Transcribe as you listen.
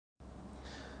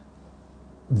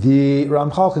The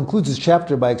Ramchal concludes his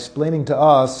chapter by explaining to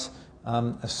us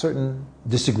a certain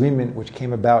disagreement which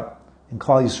came about in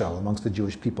Klal Yisrael amongst the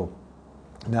Jewish people.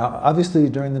 Now, obviously,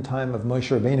 during the time of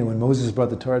Moshe Rabbeinu, when Moses brought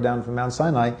the Torah down from Mount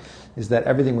Sinai, is that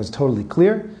everything was totally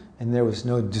clear and there was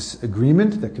no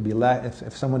disagreement. There could be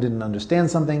if someone didn't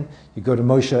understand something, you go to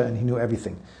Moshe and he knew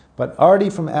everything. But already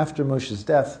from after Moshe's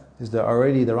death, the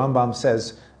Rambam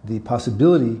says the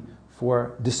possibility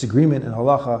for disagreement in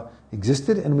halacha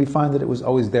existed, and we find that it was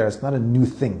always there. It's not a new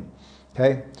thing.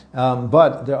 Okay,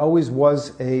 but there always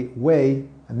was a way,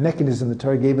 a mechanism. The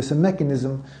Torah gave us a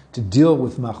mechanism to deal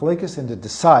with machlekes and to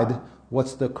decide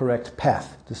what's the correct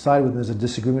path. Decide when there's a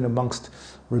disagreement amongst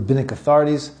rabbinic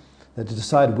authorities, that to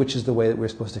decide which is the way that we're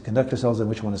supposed to conduct ourselves and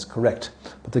which one is correct.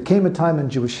 But there came a time in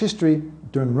Jewish history,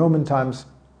 during Roman times,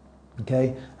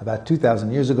 okay, about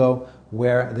 2,000 years ago,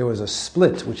 where there was a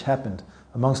split which happened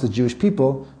amongst the Jewish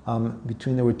people.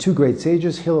 There were two great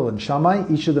sages, Hillel and Shammai.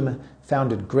 Each of them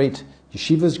founded great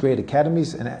yeshivas, great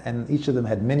academies, and each of them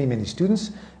had many, many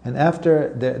students. And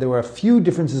after, there were a few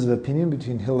differences of opinion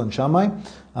between Hillel and Shammai,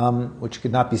 which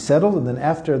could not be settled. And then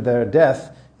after their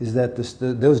death, is that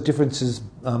those differences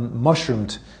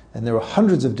mushroomed, and there were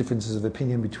hundreds of differences of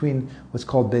opinion between what's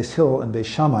called Beis Hillel and Beis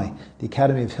Shammai, the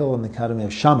Academy of Hillel and the Academy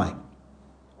of Shammai.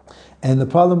 And the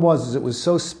problem was it was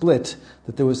so split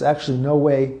that there was actually no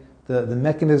way, the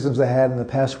mechanisms they had in the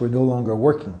past were no longer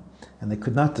working. And they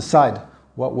could not decide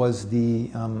what was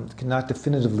could not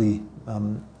definitively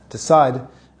decide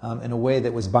in a way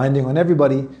that was binding on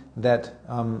everybody that,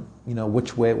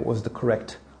 which way was the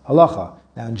correct halacha.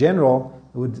 Now in general,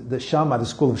 the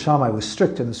school of Shammai was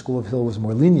strict and the school of Hillel was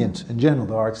more lenient in general.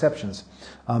 There are exceptions.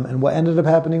 And what ended up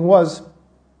happening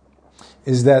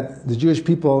is that the Jewish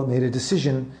people made a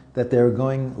decision that they were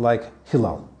going like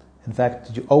Hillel. In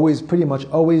fact, pretty much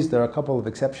always, there are a couple of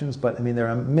exceptions, but there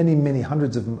are many, many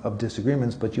hundreds of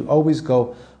disagreements, but you always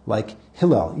go like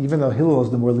Hillel, even though Hillel is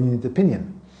the more lenient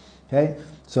opinion. Okay?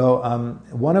 So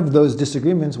one of those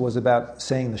disagreements was about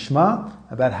saying the Shema,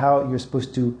 about how you're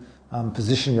supposed to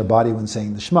position your body when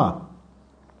saying the Shema.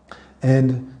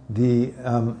 And the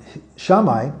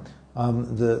Shammai,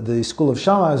 the school of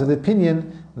Shammai is of the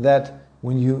opinion that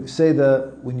when you say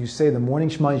the morning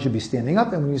Shema, you should be standing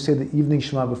up, and when you say the evening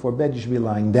Shema before bed, you should be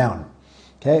lying down.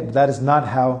 Okay, but that is not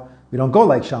how, we don't go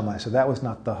like Shammai, so that was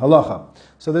not the halacha.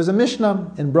 So there's a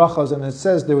Mishnah in Brachos, and it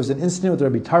says there was an incident with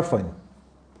Rabbi Tarfon.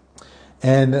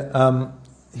 And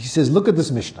he says, look at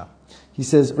this Mishnah. He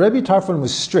says, Rabbi Tarfon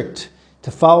was strict to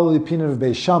follow the opinion of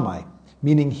Beis Shammai,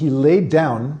 meaning he laid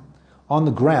down on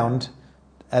the ground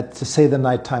to say the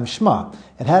nighttime Shema.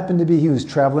 It happened to be he was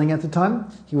traveling at the time,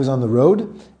 he was on the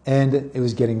road, and it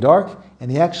was getting dark,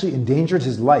 and he actually endangered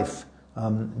his life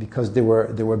because there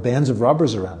were bands of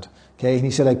robbers around. Okay, and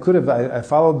he said, I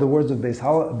followed the words of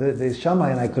Beis Shammai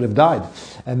and I could have died.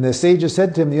 And the sages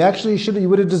said to him, you actually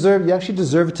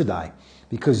deserve to die,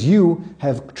 because you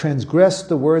have transgressed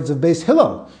the words of Beis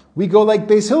Hillel. We go like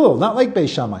Beis Hillel, not like Beis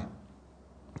Shammai.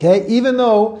 Okay, even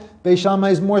though Beis Shammai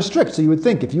is more strict, so you would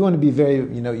think if you want to be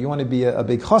you want to be a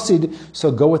big chassid,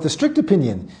 so go with the strict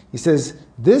opinion. He says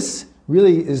this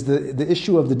really is the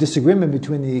issue of the disagreement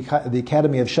between the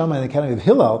Academy of Shammai and the Academy of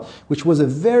Hillel, which was a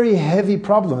very heavy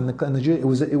problem. It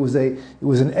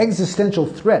was an existential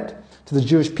threat to the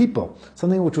Jewish people,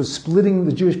 something which was splitting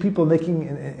the Jewish people, making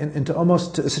into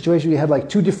almost a situation where you had like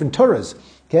two different Torahs.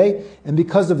 Okay, and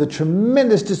because of the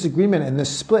tremendous disagreement and the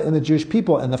split in the Jewish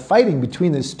people and the fighting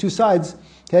between these two sides,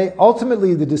 okay,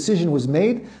 ultimately the decision was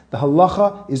made. The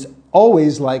halacha is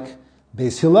always like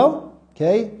Beis Hillel.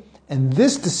 Okay, and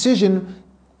this decision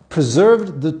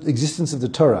preserved the existence of the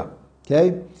Torah.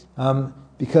 Okay,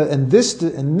 because this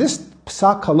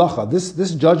psak halacha,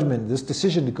 this judgment, this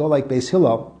decision to go like Beis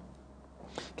Hillel,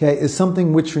 okay, is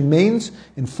something which remains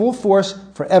in full force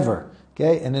forever.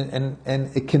 Okay, and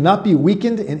it cannot be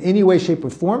weakened in any way, shape, or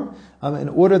form, in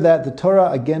order that the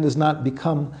Torah again does not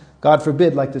become, God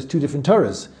forbid, like there's two different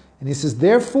Torahs. And he says,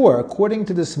 therefore, according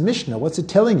to this Mishnah, what's it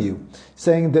telling you?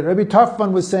 Saying that Rabbi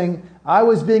Tarfon was saying, I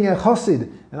was being a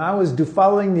chassid, and I was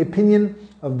following the opinion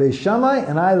of Beis Shammai,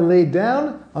 and I laid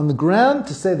down on the ground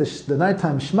to say the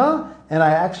nighttime Shema, and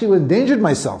I actually endangered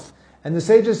myself. And the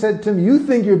sages said to him, you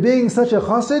think you're being such a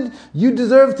chassid? You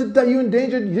deserve to die. You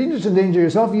didn't just endanger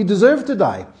yourself, you deserve to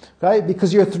die. Right?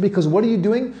 Because what are you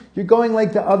doing? You're going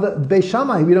like the other Beis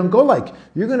Shammai, we don't go like.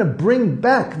 You're going to bring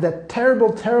back that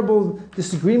terrible, terrible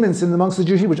disagreements amongst the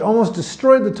Jews, which almost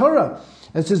destroyed the Torah.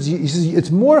 And he says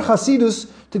it's more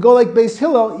chasidus to go like Beis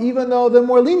Hillel, even though they're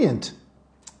more lenient,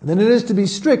 than it is to be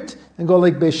strict and go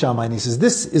like Beis Shammai. And he says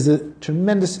this is a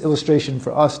tremendous illustration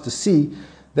for us to see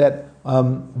that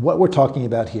what we're talking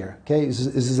about here. Okay,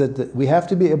 is that we have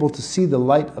to be able to see the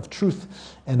light of truth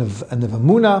and of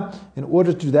Emunah in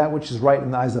order to do that which is right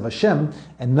in the eyes of Hashem,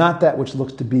 and not that which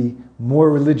looks to be more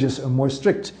religious or more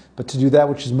strict, but to do that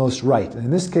which is most right. And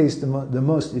in this case, the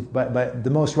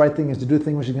most right thing is to do the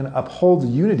thing which is going to uphold the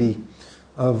unity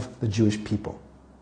of the Jewish people.